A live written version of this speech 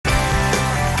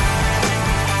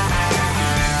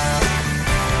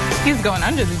He's going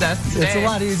under the desk today. It's a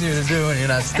lot easier to do when you're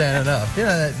not standing up. You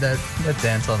know that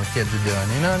dance all the kids are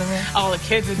doing. You know what I mean? All the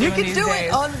kids are doing You can these do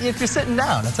days. it if you're sitting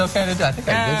down. It's okay to do. I think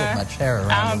I wiggled my chair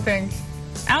around.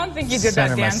 I don't think you did that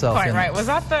Center dance myself quite in. right. Was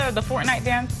that the Fortnite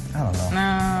dance? I don't know. No,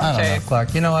 I don't know,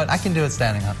 Clark. You know what? I can do it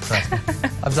standing up. Trust me.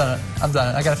 I've done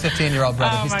it. I got a 15-year-old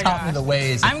brother. Oh He's my taught me gosh. the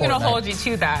ways of I'm going to Fortnite. hold you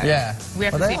to that. Yeah. We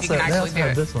have to see if you can actually do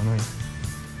it. This one, right?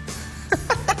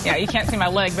 Yeah, you can't see my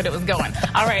leg, but it was going.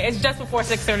 All right, it's just before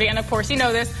 6:30, and of course, you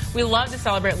know this. We love to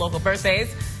celebrate local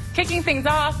birthdays. Kicking things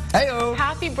off, Hey-o.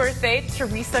 happy birthday,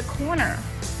 Teresa Corner.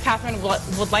 Catherine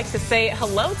would like to say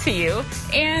hello to you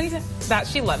and that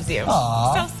she loves you.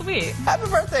 Aww. So sweet. Happy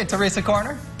birthday, Teresa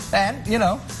Corner. And, you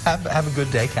know, have a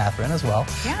good day, Catherine, as well.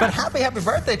 Yeah. But happy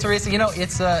birthday, Teresa. You know,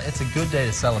 it's a good day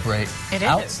to celebrate. It is.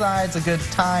 Outside's a good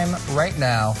time right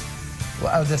now,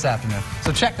 this afternoon.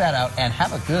 So check that out and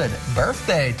have a good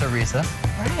birthday, Teresa.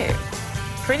 Right.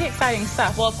 Pretty exciting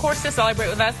stuff. Well, of course, to celebrate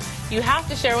with us, you have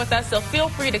to share with us, so feel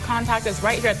free to contact us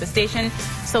right here at the station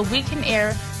so we can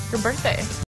air your birthday.